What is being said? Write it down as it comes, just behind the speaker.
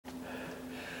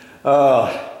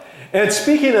And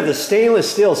speaking of the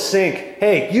stainless steel sink,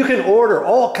 hey, you can order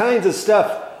all kinds of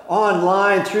stuff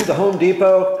online through the Home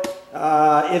Depot.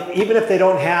 Even if they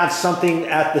don't have something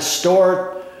at the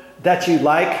store that you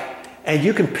like, and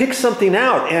you can pick something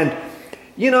out. And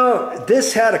you know,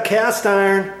 this had a cast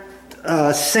iron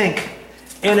sink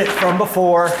in it from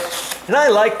before, and I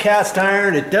like cast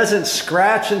iron. It doesn't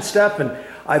scratch and stuff, and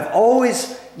I've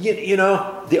always, you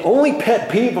know, the only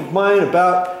pet peeve of mine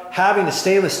about having a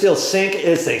stainless steel sink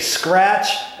is they scratch,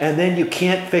 and then you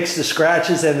can't fix the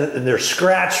scratches, and they're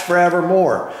scratched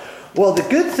forevermore. Well, the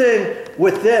good thing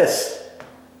with this,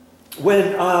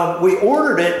 when we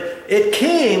ordered it, it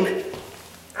came,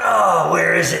 oh,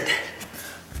 where is it?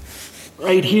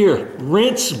 Right here,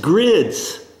 rinse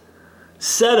grids,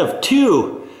 set of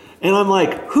 2. And I'm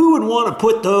like, who would want to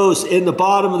put those in the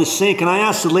bottom of the sink? And I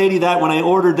asked the lady that when I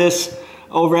ordered this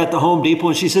over at the Home Depot,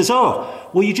 and she says, oh,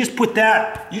 well, you just put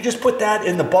that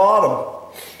in the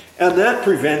bottom, and that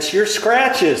prevents your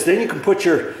scratches. Then you can put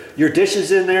your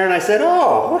dishes in there. And I said,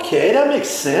 oh, okay, that makes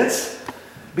sense,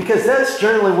 because that's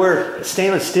generally where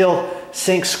stainless steel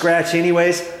sinks scratch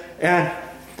anyways. And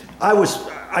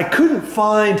I couldn't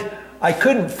find a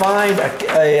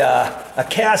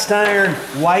cast iron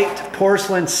white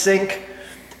porcelain sink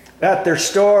at their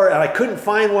store, and I couldn't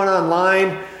find one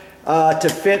online to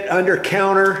fit under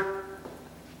counter.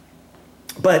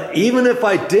 But even if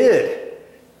I did,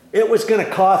 it was going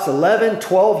to cost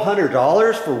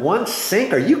 $1,200 for one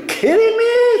sink. Are you kidding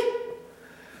me?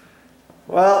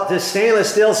 Well, this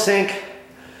stainless steel sink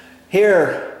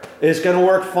here is going to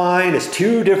work fine. It's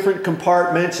 2 different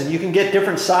compartments, and you can get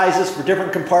different sizes for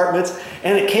different compartments.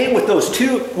 And it came with those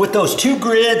two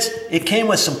grids. It came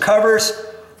with some covers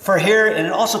for here, and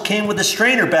it also came with the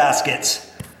strainer baskets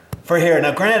for here.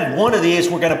 Now, granted, one of these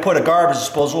we're going to put a garbage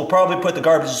disposal. We'll probably put the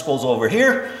garbage disposal over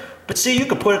here. But see, you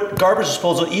could put garbage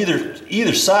disposal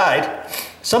either side.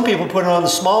 Some people put it on the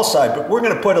small side, but we're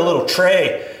going to put a little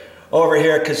tray over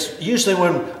here, because usually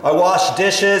when I wash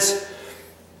dishes,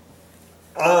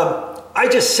 I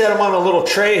just set them on a little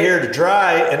tray here to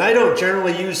dry, and I don't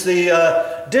generally use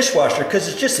the dishwasher, because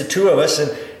it's just the 2 of us,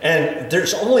 and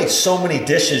there's only so many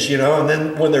dishes, you know, and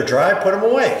then when they're dry, put them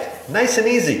away. Nice and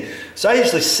easy. So I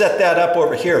usually set that up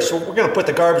over here. So we're going to put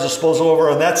the garbage disposal over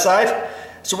on that side.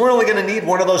 So we're only going to need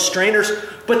one of those strainers.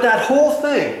 But that whole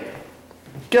thing,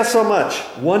 guess how much?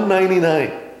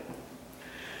 $199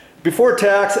 before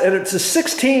tax, and it's a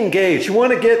 16 gauge. You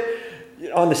want to get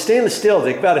on the stainless steel,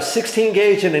 they've got a 16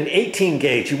 gauge and an 18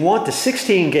 gauge. You want the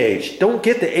 16 gauge. Don't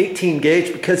get the 18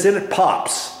 gauge, because then it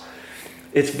pops.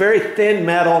 It's very thin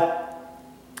metal,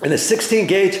 and the 16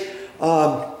 gauge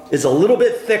is a little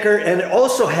bit thicker, and it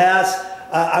also has,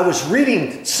 I was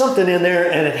reading something in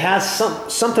there, and it has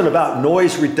something about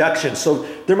noise reduction. So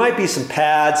there might be some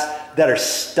pads that are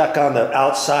stuck on the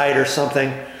outside or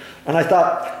something. And I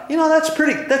thought, you know, that's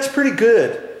pretty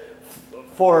good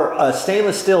for a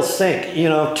stainless steel sink. You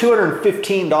know,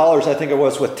 $215 I think it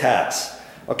was with tax.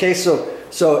 Okay, so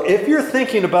if you're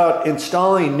thinking about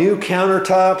installing new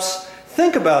countertops,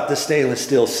 think about the stainless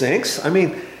steel sinks. I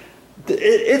mean,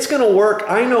 it's going to work.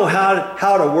 I know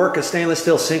how to work a stainless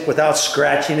steel sink without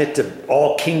scratching it to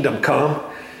all kingdom come.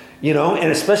 You know,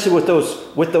 and especially with those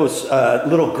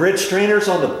little grid strainers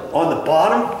on the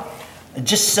bottom. And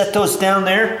just set those down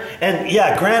there. And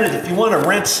yeah, granted, if you want to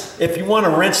rinse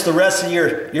the rest of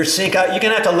your sink out, you're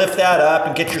gonna have to lift that up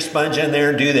and get your sponge in there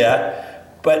and do that.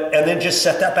 And then just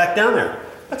set that back down there.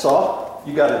 That's all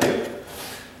you got to do.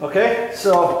 Okay,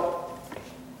 so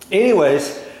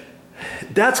anyways,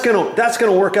 that's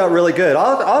gonna work out really good.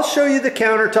 I'll show you the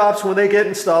countertops when they get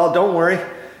installed. Don't worry.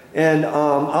 And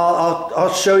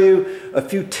I'll show you a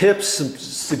few tips, some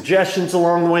suggestions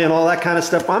along the way, and all that kind of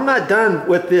stuff. I'm not done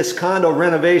with this condo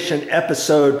renovation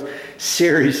episode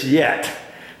series yet.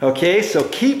 Okay, so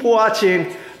keep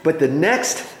watching. But the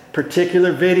next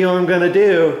particular video I'm going to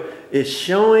do is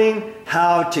showing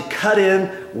how to cut in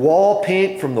wall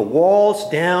paint from the walls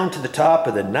down to the top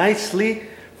of the nicely,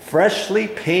 freshly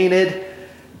painted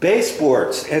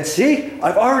baseboards. And see,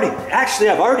 I've already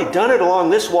done it along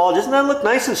this wall. Doesn't that look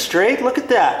nice and straight? Look at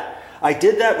that. I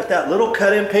did that with that little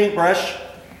cut-in paintbrush,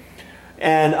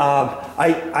 and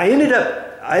I ended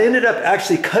up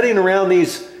actually cutting around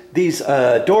these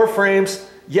door frames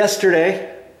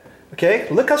yesterday. Okay,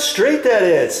 look how straight that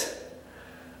is.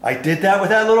 I did that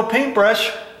with that little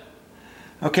paintbrush.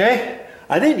 Okay,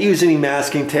 I didn't use any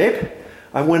masking tape.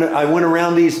 I went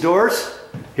around these doors.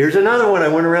 Here's another one. I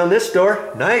went around this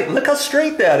door. Nice. Look how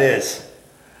straight that is.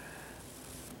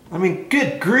 I mean,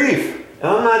 good grief. And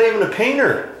I'm not even a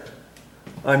painter.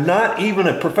 I'm not even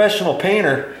a professional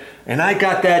painter. And I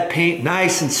got that paint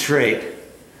nice and straight.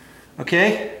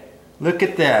 Okay, look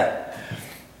at that.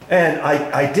 And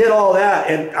I did all that,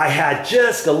 and I had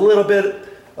just a little bit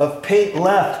of paint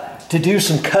left to do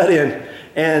some cut in.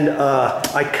 And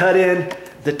I cut in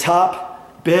the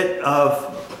top bit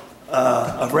of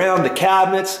around the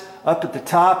cabinets, up at the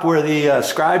top where the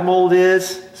scribe mold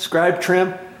is, scribe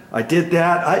trim. I did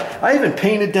that. I even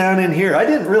painted down in here. I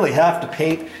didn't really have to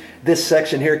paint this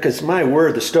section here because, my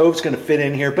word, the stove's going to fit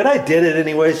in here. But I did it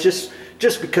anyways, just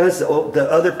because the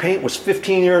other paint was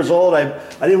 15 years old. I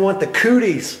didn't want the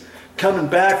cooties coming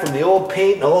back from the old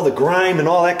paint and all the grime and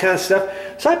all that kind of stuff.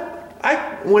 So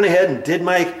I went ahead and did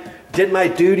my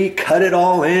duty, cut it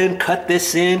all in, cut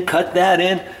this in, cut that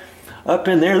in, up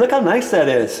in there. Look how nice that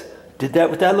is. Did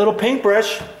that with that little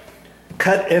paintbrush.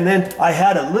 Cut, and then I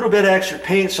had a little bit of extra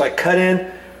paint, so I cut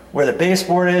in where the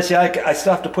baseboard is. Yeah, I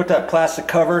still have to put that plastic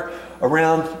cover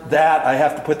around that. I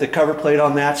have to put the cover plate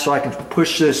on that so I can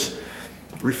push this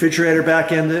refrigerator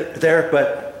back in there.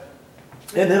 But,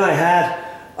 and then I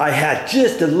had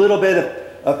just a little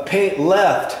bit of paint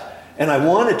left, and I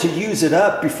wanted to use it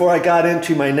up before I got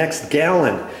into my next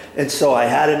gallon. And so I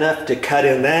had enough to cut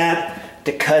in that,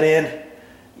 to cut in,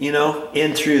 you know,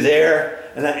 in through there.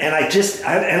 And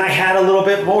I had a little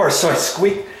bit more, so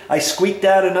I squeaked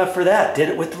out enough for that. Did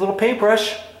it with the little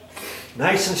paintbrush.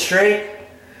 Nice and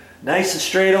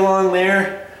straight along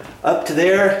there, up to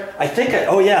there. I think,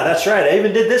 oh yeah, that's right. I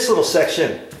even did this little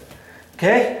section.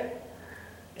 Okay?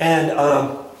 And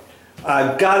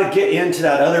I've got to get into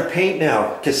that other paint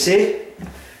now. Because see,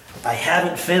 I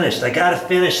haven't finished. I got to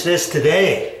finish this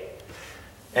today.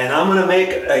 And I'm going to make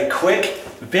a quick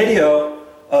video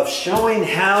of showing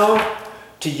how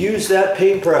to use that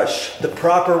paintbrush the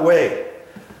proper way.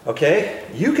 Okay?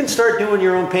 You can start doing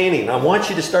your own painting. I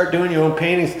want you to start doing your own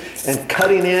paintings and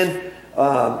cutting in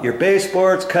your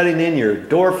baseboards, cutting in your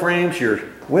door frames, your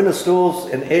window stools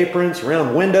and aprons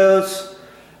around windows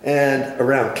and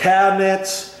around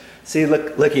cabinets. See,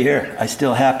 looky here. I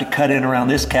still have to cut in around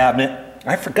this cabinet.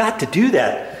 I forgot to do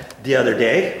that the other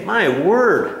day. My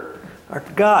word, I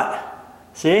forgot.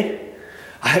 See?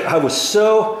 I was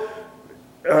so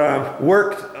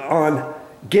worked on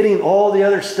getting all the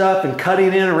other stuff and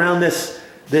cutting in around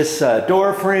this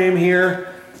door frame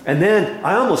here, and then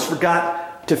I almost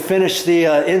forgot to finish the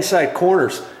inside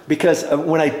corners, because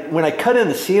when I cut in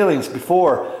the ceilings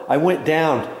before, I went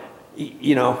down,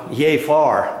 you know, yay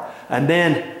far, and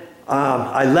then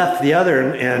I left the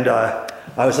other, and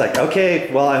I was like,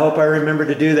 okay, well, I hope I remember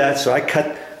to do that. So I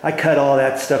cut all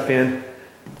that stuff in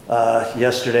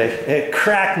yesterday. It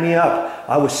cracked me up.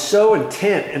 I was so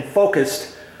intent and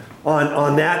focused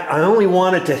on that. I only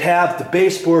wanted to have the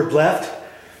baseboard left,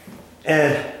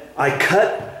 and I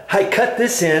cut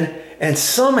this in, and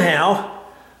somehow,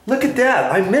 look at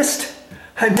that, I missed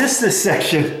this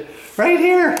section right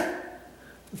here.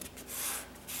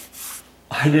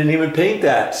 I didn't even paint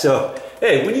that. So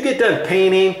hey, when you get done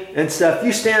painting and stuff,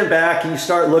 you stand back and you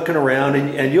start looking around,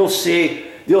 and you'll see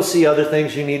other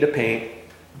things you need to paint.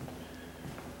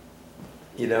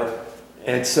 You know,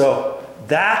 and so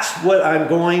that's what I'm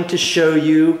going to show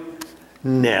you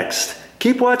next.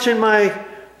 Keep watching my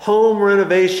home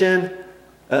renovation,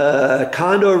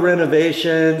 condo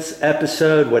renovations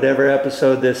episode, whatever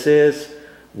episode this is,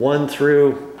 1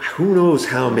 through who knows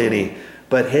how many.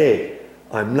 But hey,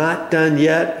 I'm not done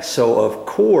yet, so of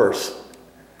course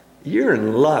you're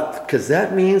in luck, because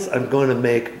that means I'm going to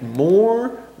make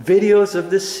more videos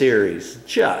of this series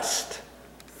just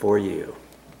for you.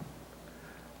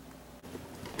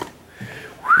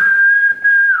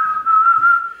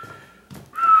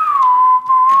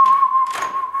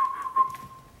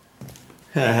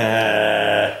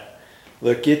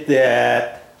 Look at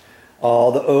that.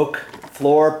 All the oak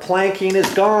floor planking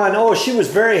is gone. Oh, she was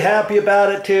very happy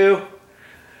about it too.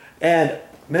 And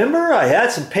remember, I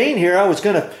had some paint here. I was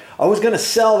gonna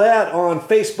sell that on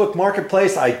Facebook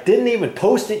Marketplace. I didn't even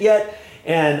post it yet.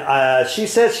 And she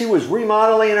said she was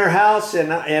remodeling her house,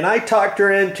 and I talked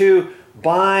her into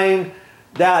buying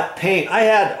that paint. I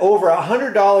had over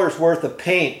 $100 worth of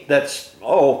paint that's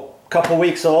a couple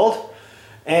weeks old.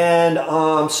 And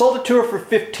sold it to her for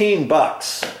 15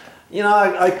 bucks. You know,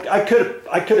 I could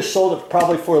have sold it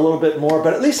probably for a little bit more,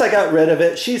 but at least I got rid of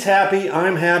it. She's happy,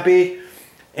 I'm happy,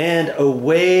 and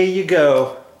away you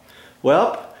go.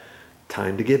 Well,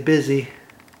 time to get busy.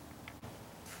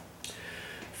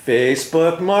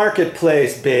 Facebook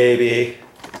Marketplace, baby.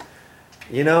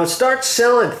 You know, start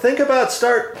selling. Think about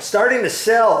starting to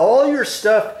sell all your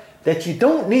stuff that you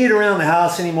don't need around the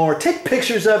house anymore. Take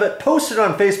pictures of it, post it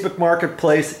on Facebook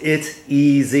Marketplace. It's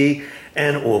easy,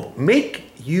 and it will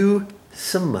make you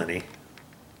some money.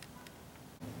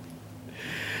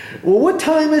 Well, what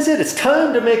time is it? It's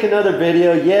time to make another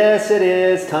video. Yes, it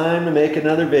is time to make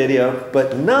another video,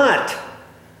 but not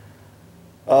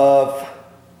of,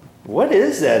 what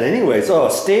is that anyways? Oh,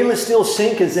 stainless steel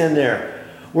sink is in there.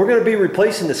 We're going to be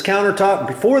replacing this countertop.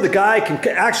 Before the guy can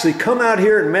actually come out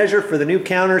here and measure for the new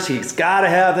counters, he's got to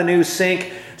have the new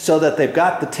sink so that they've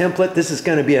got the template. This is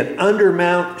going to be an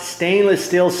undermount stainless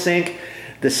steel sink.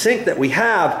 The sink that we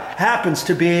have happens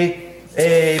to be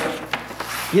a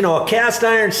cast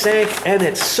iron sink, and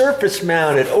it's surface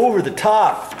mounted over the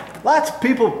top. Most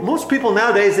people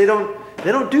nowadays, they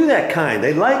don't do that kind.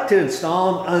 They like to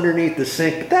install them underneath the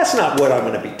sink, but that's not what I'm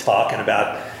going to be talking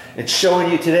about and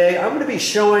showing you today. I'm going to be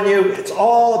showing you, it's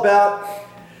all about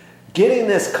getting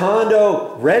this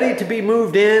condo ready to be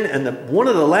moved in, and one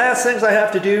of the last things I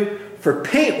have to do for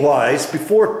paint wise,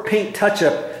 before paint touch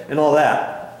up and all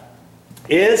that,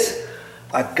 is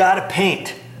I've got to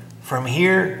paint from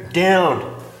here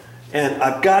down. And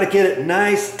I've got to get it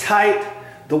nice, tight,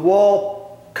 the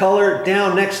wall color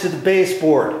down next to the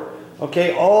baseboard.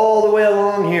 Okay, all the way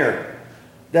along here.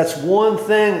 That's one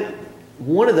thing,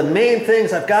 one of the main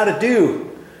things I've got to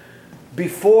do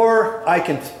before I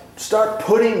can start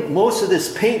putting most of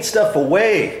this paint stuff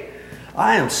away.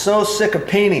 I am so sick of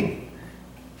painting.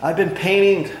 I've been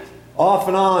painting off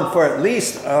and on for at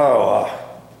least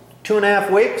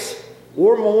 2.5 weeks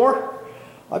or more.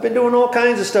 I've been doing all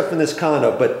kinds of stuff in this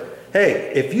condo, but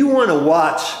hey, if you want to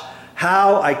watch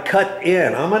how I cut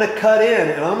in, I'm going to cut in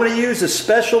and I'm going to use a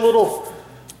special little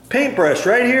paintbrush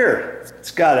right here.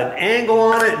 It's got an angle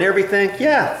on it and everything.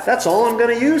 Yeah, that's all I'm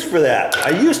going to use for that. I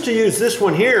used to use this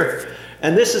one here,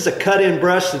 and this is a cut-in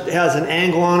brush that has an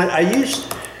angle on it. I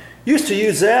used to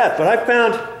use that, but I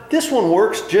found this one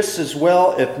works just as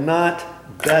well, if not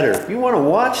better. If you want to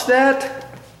watch that,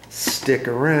 stick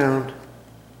around.